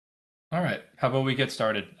All right, how about we get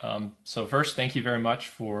started? So first, thank you very much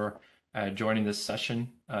for joining this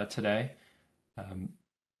session today. Um,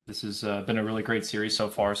 this has been a really great series so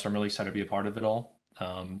far, so I'm really excited to be a part of it all.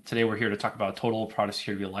 Today, we're here to talk about total product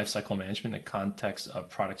security lifecycle management in the context of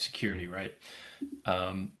product security, right?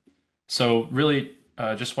 Um, so really,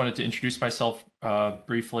 just wanted to introduce myself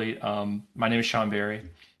briefly. My name is Sean Berry.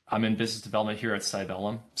 I'm in business development here at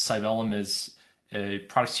Cybellum. Cybellum is a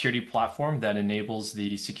product security platform that enables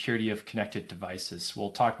the security of connected devices. We'll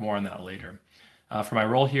talk more on that later. For my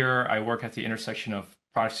role here, I work at the intersection of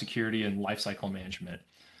product security and lifecycle management.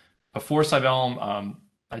 Before Cybellum,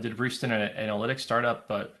 I did a brief stint at an analytics startup,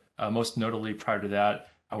 but most notably prior to that,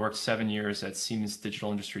 I worked 7 years at Siemens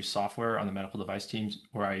Digital Industry Software on the medical device teams,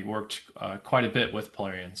 where I worked quite a bit with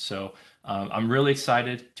Polarion. So I'm really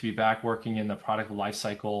excited to be back working in the product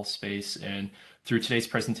lifecycle space. And through today's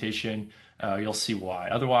presentation, you'll see why.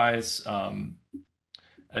 Otherwise,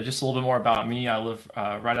 just a little bit more about me. I live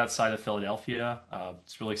right outside of Philadelphia.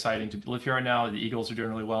 It's really exciting to live here right now. The Eagles are doing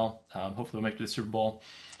really well. Hopefully, we'll make it to the Super Bowl.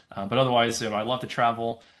 But otherwise, I love to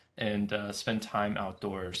travel and spend time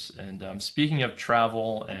outdoors. And speaking of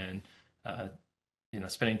travel and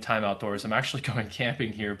spending time outdoors, I'm actually going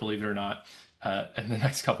camping here, believe it or not, in the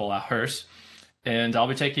next couple hours. And I'll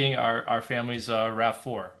be taking our family's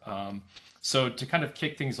RAV4. So to kind of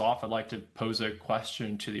kick things off, I'd like to pose a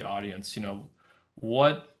question to the audience.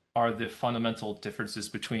 What are the fundamental differences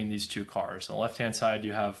between these two cars? On the left-hand side,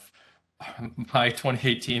 you have my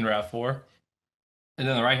 2018 RAV4. And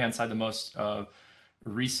then on the right-hand side, the most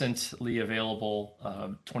recently available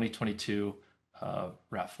 2022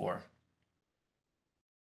 RAV4.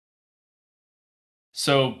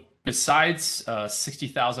 So besides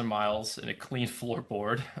 60,000 miles and a clean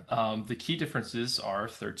floorboard, the key differences are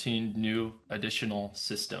 13 new additional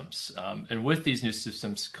systems. And with these new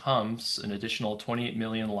systems comes an additional 28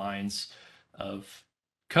 million lines of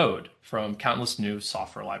code from countless new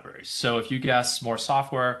software libraries. So if you guess more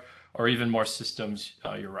software or even more systems,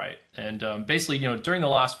 you're right. And basically, during the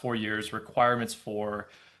last 4 years, requirements for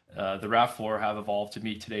the RAV4 have evolved to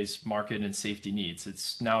meet today's market and safety needs.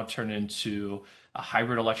 It's now turned into a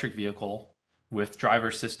hybrid electric vehicle with driver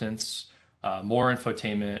assistance, more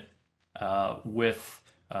infotainment, with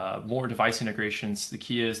more device integrations. The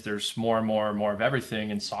key is there's more and more and more of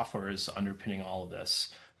everything, and software is underpinning all of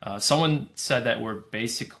this. Someone said that we're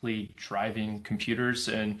basically driving computers,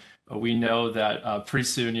 and we know that pretty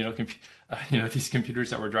soon, these computers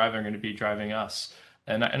that we're driving are going to be driving us.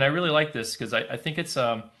 And I really like this because I think it's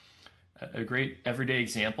a great everyday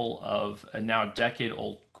example of a now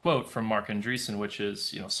decade-old quote from Mark Andreessen, which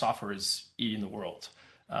is, software is eating the world.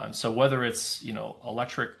 So whether it's,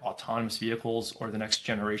 electric autonomous vehicles or the next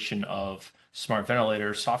generation of smart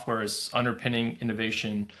ventilators, software is underpinning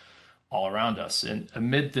innovation all around us. And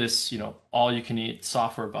amid this, all-you-can-eat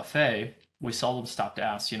software buffet, we seldom stop to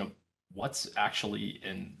ask, what's actually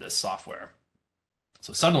in this software?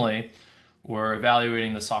 So suddenly, we're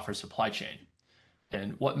evaluating the software supply chain.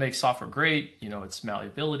 And what makes software great, its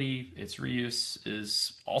malleability, its reuse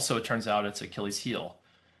is also, it turns out, its Achilles heel.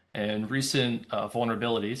 And recent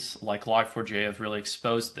vulnerabilities like Log4j have really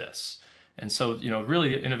exposed this. And so, really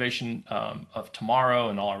the innovation of tomorrow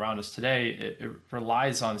and all around us today, it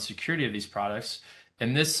relies on the security of these products.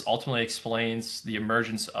 And this ultimately explains the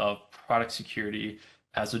emergence of product security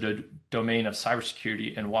as a domain of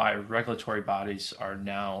cybersecurity and why regulatory bodies are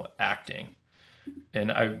now acting.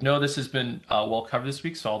 And I know this has been well covered this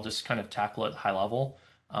week, so I'll just kind of tackle it high level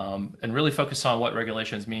and really focus on what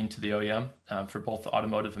regulations mean to the OEM for both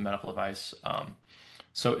automotive and medical device.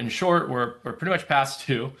 So in short, we're pretty much past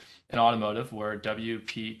due in automotive, where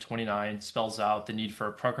WP29 spells out the need for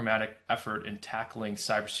a programmatic effort in tackling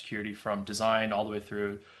cybersecurity from design all the way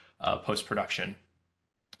through post-production.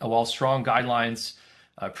 While strong guidelines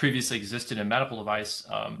previously existed in medical device,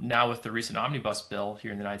 now with the recent omnibus bill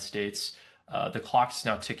here in the United States, the clock is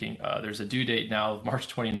now ticking. There's a due date now of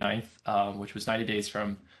March 29th, which was 90 days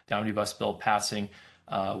from the omnibus bill passing,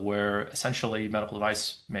 where essentially medical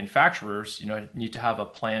device manufacturers, need to have a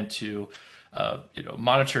plan to,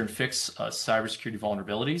 monitor and fix cybersecurity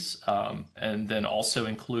vulnerabilities, and then also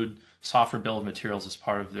include software bill of materials as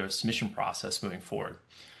part of their submission process moving forward.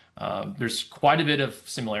 There's quite a bit of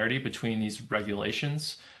similarity between these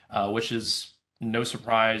regulations, which is no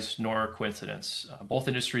surprise nor coincidence. Both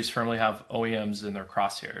industries firmly have OEMs in their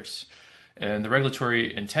crosshairs. And the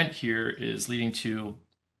regulatory intent here is leading to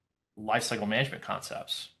lifecycle management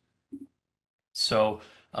concepts. So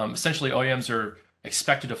essentially, OEMs are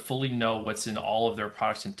expected to fully know what's in all of their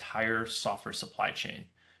products' entire software supply chain.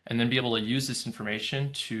 and then be able to use this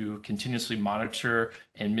information to continuously monitor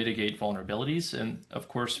and mitigate vulnerabilities, and of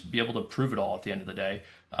course, be able to prove it all at the end of the day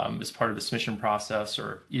as part of this mission process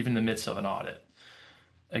or even in the midst of an audit.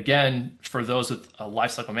 Again, for those with a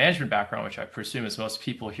lifecycle management background, which I presume is most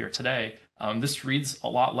people here today, this reads a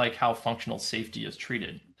lot like how functional safety is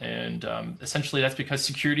treated. And essentially that's because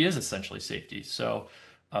security is essentially safety. So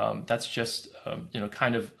that's just,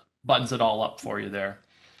 kind of buttons it all up for you there.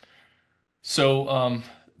 So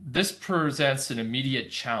this presents an immediate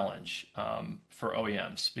challenge for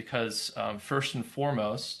OEMs because first and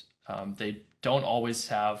foremost, they don't always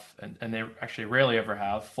have, and they actually rarely ever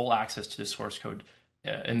have, full access to the source code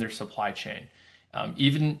in their supply chain.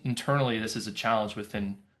 Even internally, this is a challenge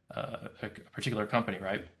within a particular company,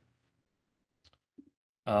 right?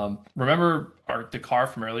 Remember the car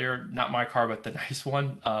from earlier? Not my car, but the nice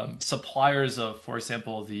one. Suppliers of, for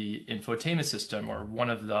example, the infotainment system or one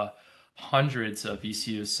of the hundreds of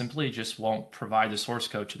ECUs simply just won't provide the source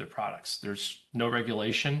code to their products. There's no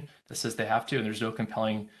regulation that says they have to, and there's no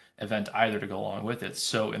compelling event either to go along with it.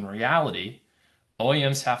 So in reality,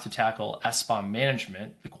 OEMs have to tackle SBOM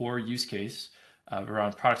management, the core use case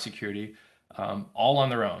around product security, all on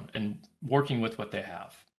their own and working with what they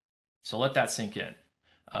have. So let that sink in.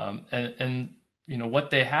 And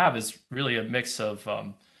what they have is really a mix of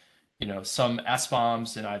some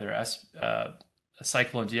SBOMs in either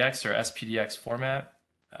CycloneDX or SPDX format,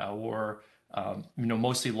 or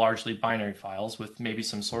mostly largely binary files with maybe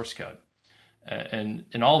some source code.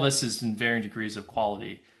 And all this is in varying degrees of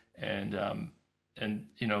quality. And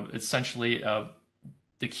essentially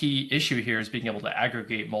the key issue here is being able to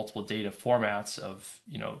aggregate multiple data formats of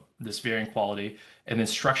this varying quality and then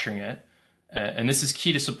structuring it. And this is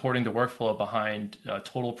key to supporting the workflow behind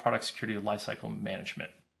total product security lifecycle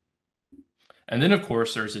management. And then, of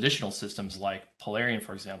course, there's additional systems like Polarion,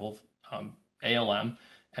 for example, ALM,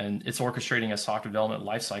 and it's orchestrating a software development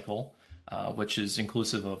lifecycle, which is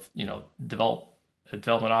inclusive of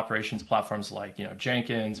development operations platforms like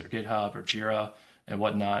Jenkins or GitHub or Jira and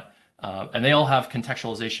whatnot. And they all have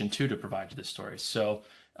contextualization too to provide to this story. So,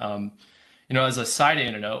 as a side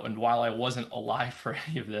anecdote, and while I wasn't alive for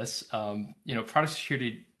any of this, product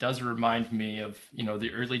security does remind me of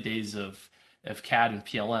the early days of CAD and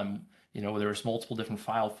PLM. Where there was multiple different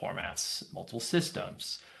file formats, multiple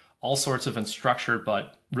systems, all sorts of unstructured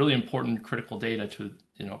but really important critical data to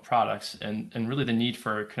products, and really the need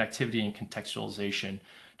for connectivity and contextualization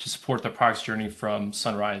to support the product's journey from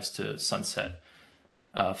sunrise to sunset.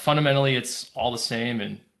 Fundamentally, it's all the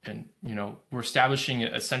same, and we're establishing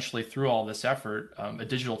essentially through all this effort a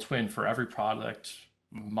digital twin for every product,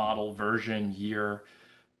 model, version, year,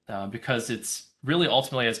 because it's really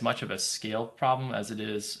ultimately as much of a scale problem as it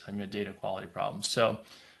is a data quality problem. So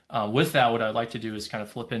with that, what I'd like to do is kind of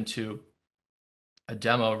flip into a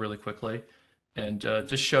demo really quickly and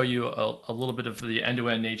just show you a little bit of the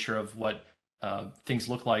end-to-end nature of what things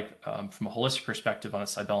look like from a holistic perspective on a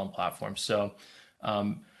Cybellum platform. So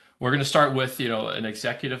we're going to start with an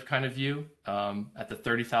executive kind of view at the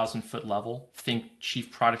 30,000 foot level. Think Chief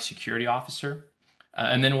Product Security Officer.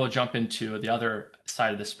 And then we'll jump into the other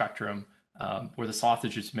side of the spectrum where the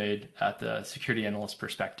sausage is made at the security analyst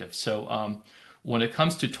perspective. So when it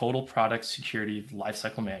comes to total product security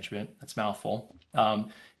lifecycle management, that's a mouthful,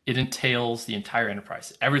 it entails the entire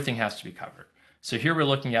enterprise. Everything has to be covered. So here we're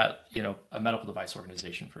looking at a medical device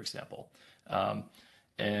organization, for example.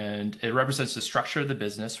 And it represents the structure of the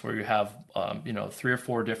business where you have 3 or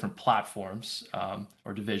 4 different platforms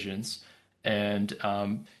or divisions. And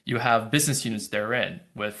you have business units therein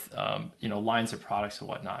with lines of products and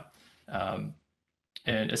whatnot.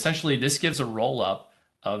 And essentially, this gives a roll-up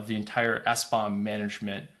of the entire SBOM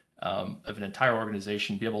management of an entire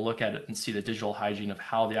organization, be able to look at it and see the digital hygiene of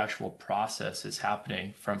how the actual process is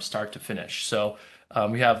happening from start to finish. So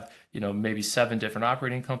we have maybe 7 different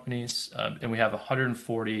operating companies, and we have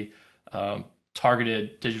 140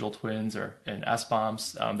 targeted digital twins and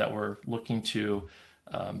SBOMs that we're looking to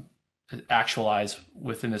actualize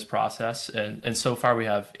within this process. And so far we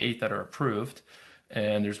have 8 that are approved,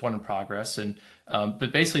 and there's 1 in progress. And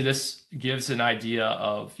but basically this gives an idea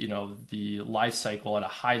of the life cycle at a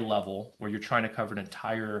high level where you're trying to cover an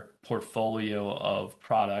entire portfolio of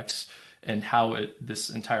products and how this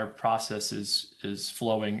entire process is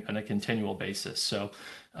flowing on a continual basis. So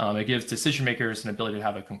it gives decision makers an ability to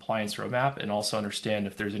have a compliance roadmap and also understand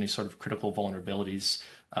if there's any sort of critical vulnerabilities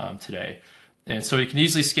today. And so you can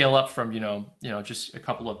easily scale up from just a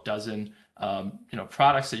couple of dozen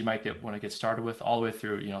products that you might want to get started with, all the way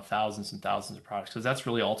through thousands and thousands of products, because that's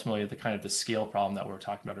really ultimately the kind of the scale problem that we were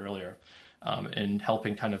talking about earlier, in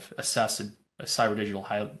helping kind of assess a cyber digital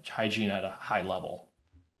hygiene at a high level.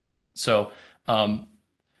 So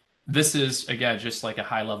this is, again, just like a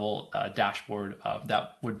high-level dashboard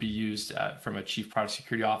that would be used from a chief product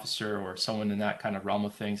security officer or someone in that kind of realm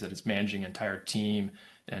of things that is managing an entire team,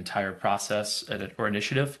 an entire process or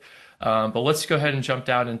initiative. But let's go ahead and jump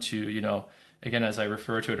down into, again, as I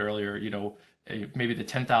referred to it earlier, maybe the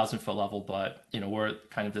 10,000-foot level, but, where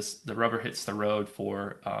kind of the rubber hits the road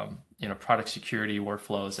for, product security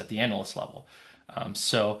workflows at the analyst level.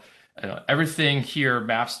 So everything here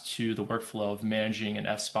maps to the workflow of managing an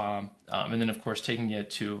SBOM, and then of course taking it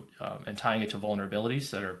to and tying it to vulnerabilities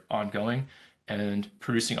that are ongoing and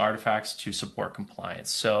producing artifacts to support compliance.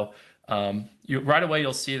 So right away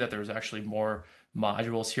you'll see that there's actually more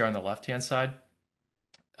modules here on the left-hand side.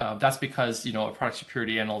 That's because a product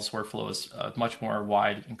security analyst workflow is much more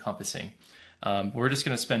wide encompassing. We're just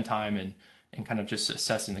going to spend time in kind of just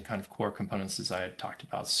assessing the kind of core components as I had talked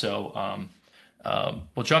about. So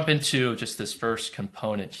we'll jump into just this first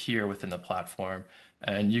component here within the platform,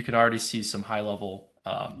 and you can already see some high-level,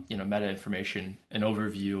 meta information, an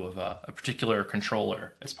overview of a particular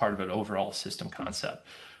controller as part of an overall system concept.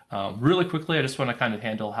 Really quickly, I just want to kind of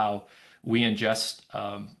handle how we ingest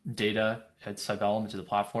data at Cybellum into the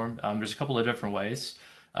platform. There's a couple of different ways.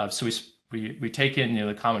 So we take in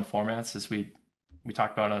the common formats as we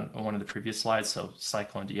talked about on one of the previous slides. So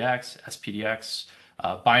CycloneDX, SPDX.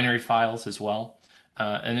 Binary files as well,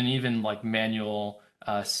 and then even like manual,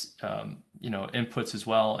 inputs as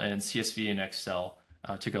well, and CSV and Excel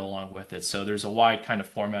to go along with it. So there's a wide kind of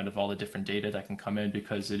format of all the different data that can come in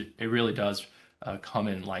because it really does come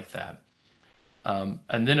in like that.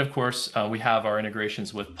 And then of course we have our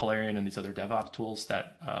integrations with Polarion and these other DevOps tools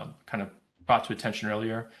that kind of brought to attention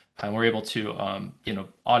earlier. And we're able to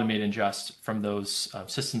automate ingest from those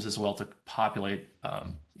systems as well to populate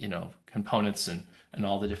components and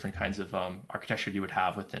all the different kinds of architecture you would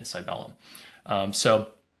have within Cybellum. So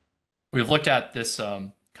we've looked at this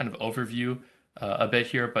kind of overview a bit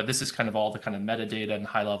here, but this is kind of all the kind of metadata and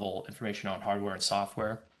high-level information on hardware and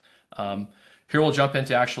software. Here we'll jump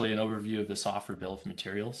into actually an overview of the software bill of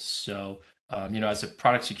materials. So, as a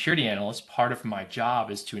product security analyst, part of my job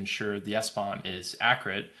is to ensure the SBOM is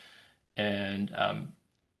accurate. And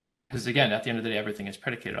because again, at the end of the day, everything is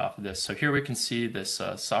predicated off of this. So here we can see this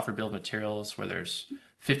software bill of materials where there's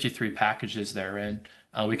 53 packages therein.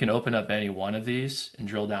 We can open up any one of these and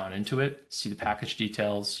drill down into it, see the package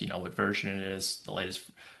details, what version it is, the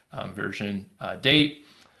latest version date.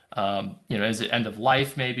 Is it end of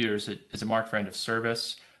life maybe, or is it marked for end of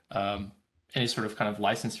service? Any sort of kind of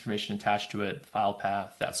license information attached to it, file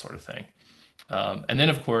path, that sort of thing. And then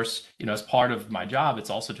of course, as part of my job, it's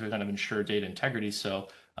also to kind of ensure data integrity. So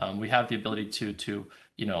we have the ability to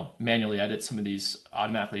manually edit some of these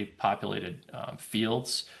automatically populated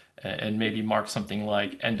fields and maybe mark something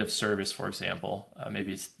like end of service, for example.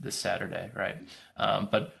 Maybe it's this Saturday, right?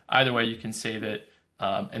 But either way, you can save it,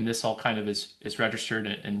 and this all kind of is registered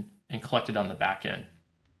and collected on the back end.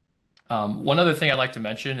 One other thing I'd like to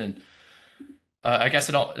mention, and I guess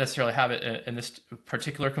I don't necessarily have it in this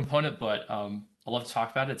particular component, but I love to talk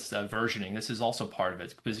about it. It's versioning. This is also part of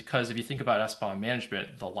it because if you think about SBOM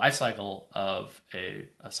management, the lifecycle of a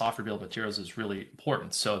software bill of materials is really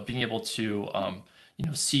important. So being able to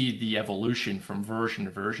see the evolution from version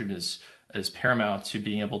to version is paramount to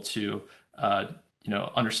being able to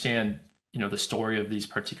understand the story of these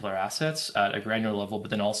particular assets at a granular level, but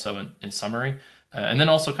then also in summary, and then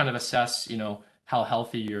also kind of assess how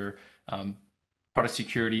healthy your product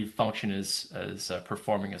security function is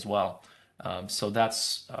performing as well. So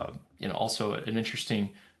that's also an interesting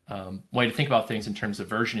way to think about things in terms of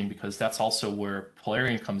versioning, because that's also where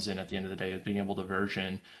Polarion comes in at the end of the day, of being able to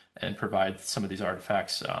version and provide some of these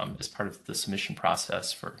artifacts as part of the submission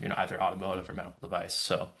process for either automotive or medical device.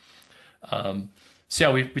 So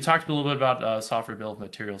yeah, we talked a little bit about software bill of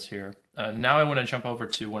materials here. Now I want to jump over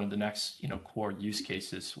to one of the next core use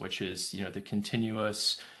cases, which is the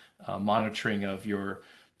continuous monitoring of your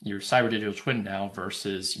cyber digital twin now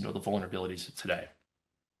versus the vulnerabilities of today.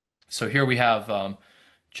 So here we have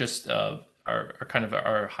just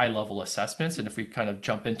our high level assessments, and if we kind of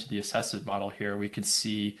jump into the assessment model here, we can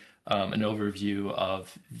see an overview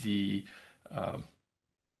of the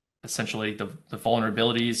essentially the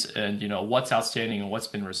vulnerabilities and what's outstanding and what's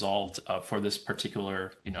been resolved for this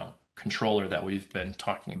particular controller that we've been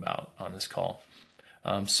talking about on this call.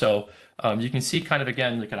 So you can see kind of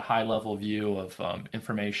again like at a high level view of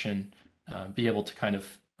information, be able to kind of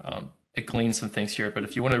glean some things here. But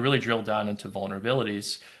if you want to really drill down into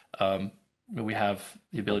vulnerabilities, we have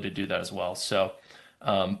the ability to do that as well. So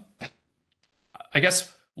I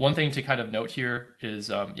guess One thing to kind of note here is,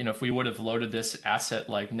 if we would have loaded this asset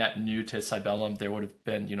like net new to Cybellum, there would have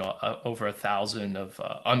been, over 1,000 of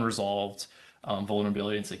unresolved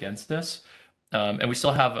vulnerabilities against this. And we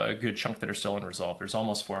still have a good chunk that are still unresolved. There's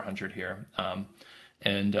almost 400 here.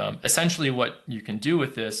 And essentially what you can do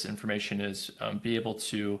with this information is be able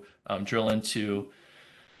to drill into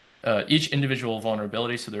each individual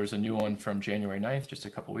vulnerability. So there's a new one from January 9th, just a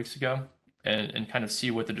couple weeks ago, and kind of see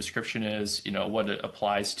what the description is, what it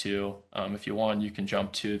applies to. If you want, you can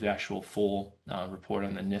jump to the actual full report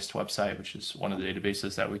on the NIST website, which is one of the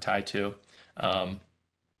databases that we tie to.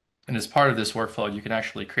 And as part of this workflow, you can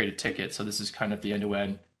actually create a ticket. So this is kind of the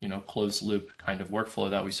end-to-end, closed loop kind of workflow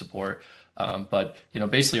that we support. But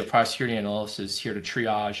basically a product security analyst is here to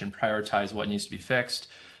triage and prioritize what needs to be fixed.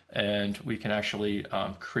 And we can actually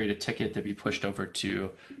create a ticket that be pushed over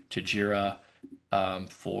to Jira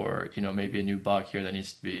for maybe a new bug here that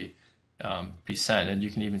needs to be sent. And you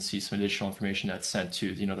can even see some additional information that's sent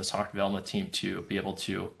to the software development team to be able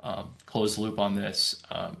to close the loop on this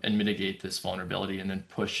and mitigate this vulnerability, and then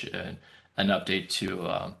push an update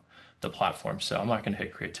to the platform. So I'm not going to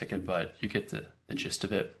hit create ticket, but you get the gist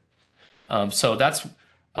of it. So that's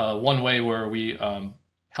one way where we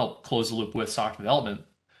help close the loop with software development.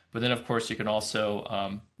 But then, of course, you can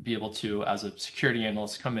also be able to, as a security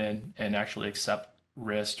analyst, come in and actually accept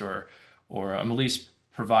risk or at least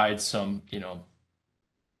provide some,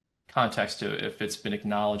 context to if it's been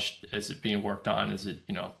acknowledged, is it being worked on, is it,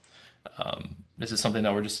 is it something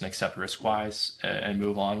that we're just going to accept risk-wise and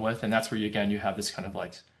move on with? And that's where you have this kind of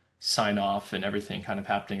like sign off and everything kind of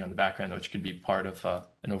happening on the background, which could be part of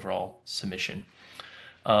an overall submission.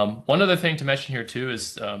 One other thing to mention here too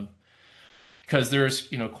is because there's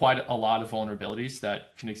quite a lot of vulnerabilities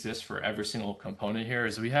that can exist for every single component here,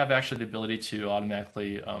 is we have actually the ability to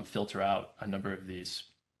automatically filter out a number of these.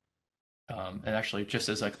 And actually, just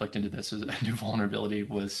as I clicked into this, a new vulnerability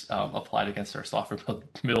was applied against our software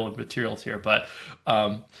bill of materials here. But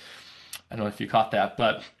I don't know if you caught that,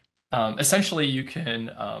 but essentially you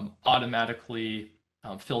can automatically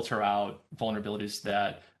filter out vulnerabilities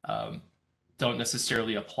that don't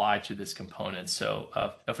necessarily apply to this component. So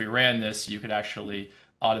if we ran this, you could actually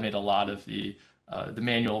automate a lot of the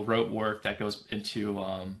manual rote work that goes into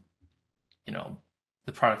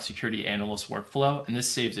the product security analyst workflow, and this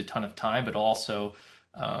saves a ton of time, but also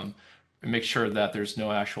make sure that there's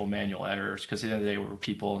no actual manual errors, because at the end of the day we're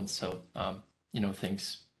people, and so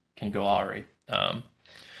things can go awry.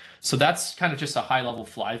 So that's kind of just a high-level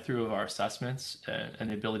fly-through of our assessments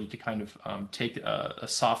and the ability to kind of take a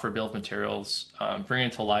software bill of materials, bring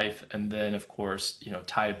it to life, and then, of course,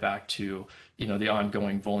 tie it back to the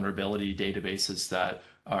ongoing vulnerability databases that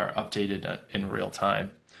are updated in real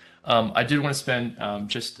time. I did want to spend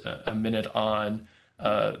just a minute on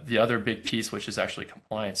the other big piece, which is actually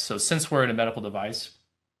compliance. So since we're in a medical device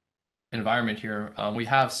environment here, we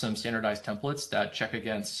have some standardized templates that check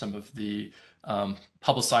against some of the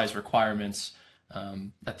publicized requirements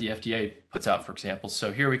that the FDA puts out, for example.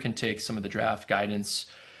 So here we can take some of the draft guidance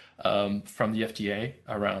from the FDA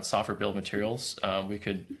around software bill of materials. We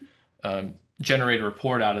could generate a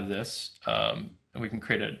report out of this, and we can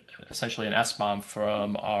create essentially an SBOM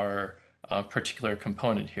from our particular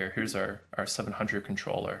component here. Here's our 700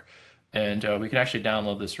 controller. And we can actually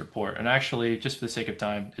download this report. And actually, just for the sake of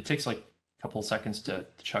time, it takes like a couple of seconds to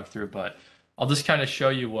chug through, but I'll just kind of show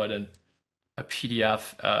you what a PDF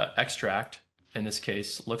extract, in this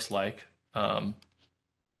case, looks like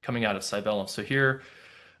coming out of Cybellum. So here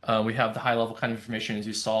we have the high-level kind of information, as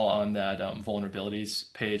you saw on that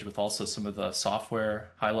vulnerabilities page, with also some of the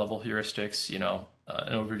software high-level heuristics,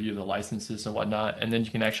 an overview of the licenses and whatnot. And then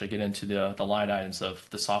you can actually get into the line items of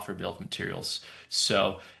the software bill of materials.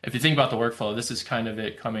 So if you think about the workflow, this is kind of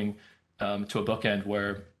it coming to a bookend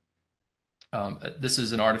where this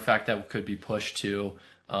is an artifact that could be pushed to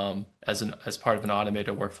as part of an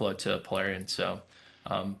automated workflow to Polarion. So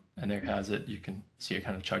and there it has it. You can see it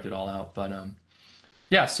kind of chugged it all out. But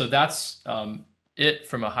yeah, so that's it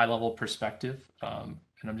from a high-level perspective. And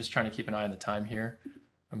I'm just trying to keep an eye on the time here.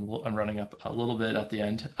 I'm running up a little bit at the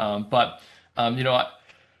end. But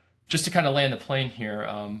just to kind of land the plane here,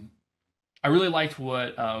 I really liked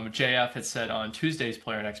what JF had said on Tuesday's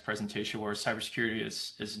PolarionX presentation, where cybersecurity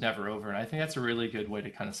is never over. And I think that's a really good way to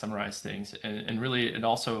kind of summarize things. And really, it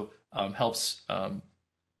also helps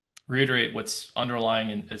reiterate what's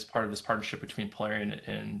underlying as part of this partnership between Polarion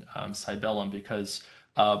and Cybellum, because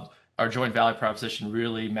our joint value proposition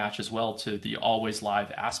really matches well to the always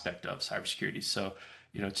live aspect of cybersecurity. So,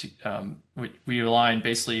 we align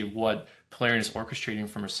basically what Polarion is orchestrating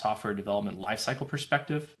from a software development lifecycle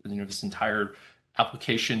perspective. This entire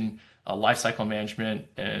application lifecycle management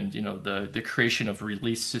and the creation of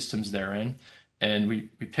release systems therein. And we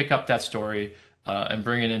pick up that story and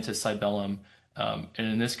bring it into Cybellum. And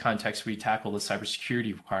in this context, we tackle the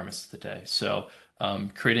cybersecurity requirements of the day. So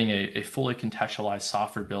creating a fully contextualized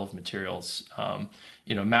software bill of materials,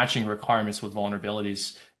 matching requirements with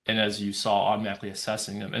vulnerabilities, and as you saw, automatically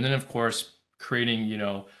assessing them. And then, of course, creating,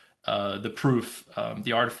 the proof,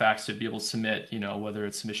 the artifacts to be able to submit, whether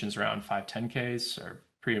it's submissions around 510Ks or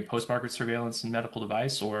pre and post market surveillance in medical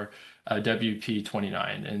device or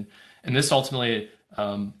WP29. And this ultimately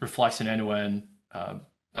reflects an end-to-end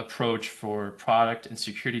approach for product and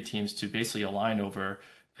security teams to basically align over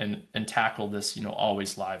and tackle this,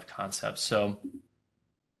 always live concept. So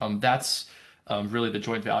that's really the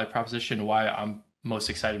joint value proposition, why I'm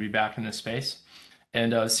most excited to be back in this space.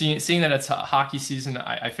 And seeing that it's hockey season,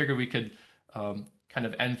 I figured we could kind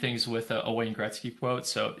of end things with a Wayne Gretzky quote.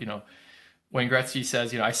 So, Wayne Gretzky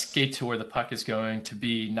says, I skate to where the puck is going to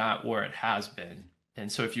be, not where it has been.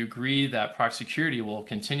 And so if you agree that product security will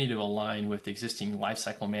continue to align with existing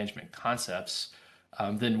lifecycle management concepts,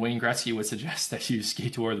 then Wayne Gretzky would suggest that you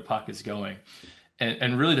skate to where the puck is going.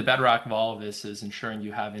 And really the bedrock of all of this is ensuring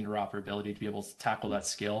you have interoperability to be able to tackle that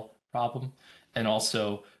scale problem, and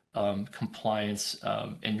also compliance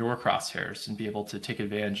in your crosshairs, and be able to take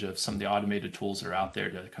advantage of some of the automated tools that are out there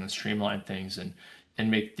to kind of streamline things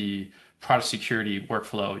and make the product security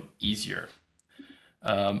workflow easier.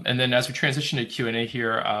 And then as we transition to Q&A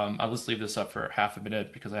here, I'll just leave this up for half a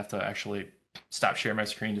minute because I have to actually stop sharing my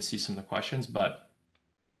screen to see some of the questions. But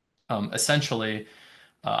essentially,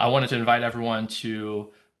 I wanted to invite everyone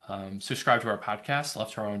to subscribe to our podcast,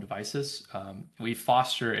 Left to Our Own Devices. We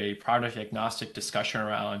foster a product agnostic discussion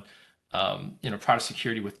around product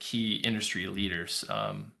security with key industry leaders.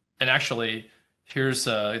 And actually, here's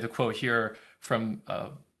the quote here from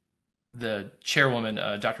the chairwoman,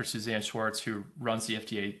 Dr. Suzanne Schwartz, who runs the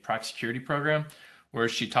FDA product security program, where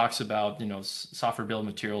she talks about software bill of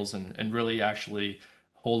materials and really actually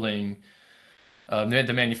holding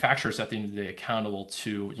the manufacturers at the end of the day accountable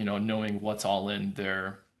to knowing what's all in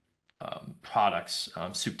their products,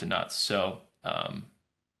 soup to nuts. So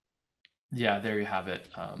yeah, there you have it.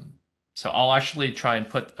 So I'll actually try and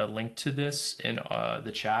put a link to this in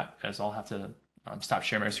the chat, as I'll have to stop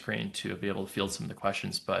sharing my screen to be able to field some of the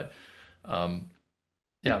questions. But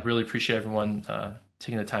yeah, really appreciate everyone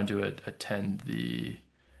taking the time to attend the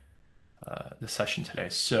session today.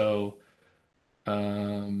 So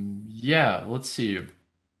yeah, let's see.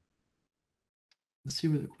 Let's see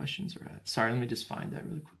where the questions are at. Sorry, let me just find that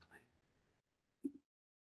really quickly.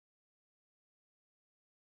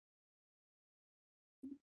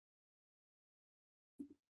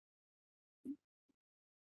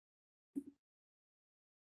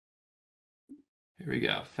 Here we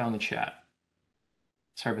go. Found the chat.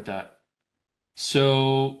 Sorry about that.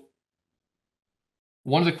 So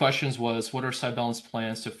one of the questions was, what are Cybellum's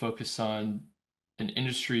plans to focus on an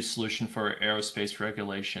industry solution for aerospace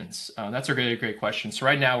regulations? That's a really great question. So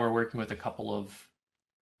right now we're working with a couple of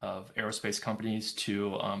aerospace companies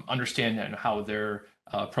to understand how they're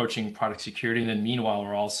approaching product security. And then meanwhile,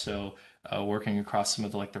 we're also working across some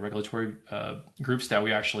of the regulatory groups that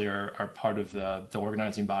we actually are part of the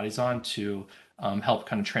organizing bodies on, to help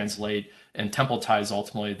kind of translate and templatize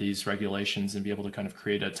ultimately these regulations and be able to kind of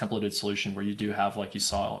create a templated solution where you do have, like you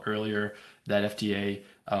saw earlier, that FDA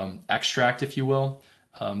extract, if you will,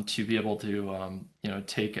 to be able to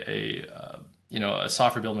take a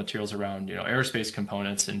software bill of materials around aerospace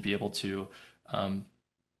components and be able to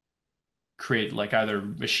create either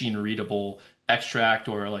machine readable extract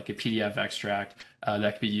or a PDF extract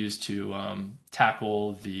that could be used to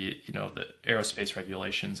tackle the aerospace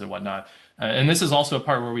regulations and whatnot. And this is also a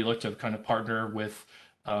part where we look to kind of partner with,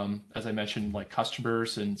 as I mentioned,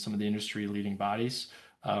 customers and some of the industry leading bodies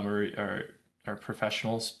or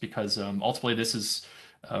professionals, because ultimately this is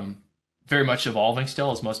very much evolving still,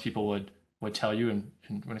 as most people would tell you. And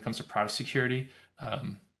when it comes to product security,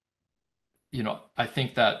 I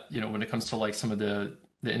think that when it comes to some of the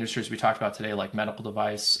industries we talked about today, like medical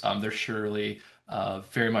device, they're surely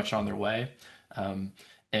very much on their way.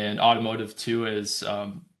 And automotive too is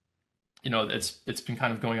it's been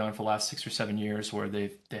kind of going on for the last 6 or 7 years, where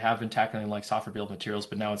they have been tackling software bill of materials,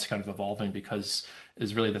 but now it's kind of evolving because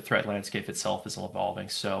is really the threat landscape itself is evolving.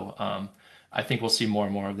 So I think we'll see more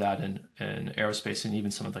and more of that in aerospace and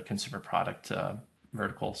even some of the consumer product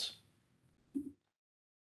verticals.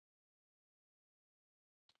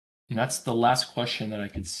 And that's the last question that I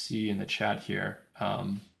could see in the chat here. Let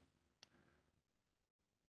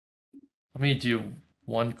me do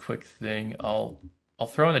one quick thing. I'll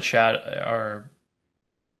throw in the chat our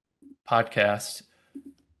podcast,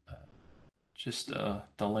 just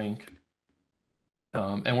the link.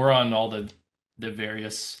 And we're on all the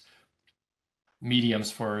various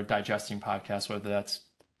mediums for digesting podcasts, whether that's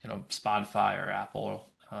Spotify or Apple.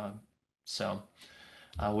 So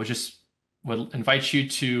we just would invite you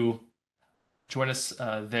to join us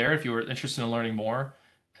there if you were interested in learning more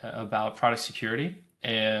about product security,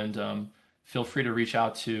 and feel free to reach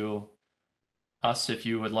out to us if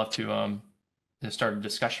you would love to start a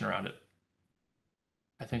discussion around it.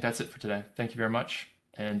 I think that's it for today. Thank you very much,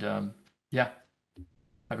 and yeah,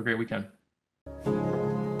 have a great weekend.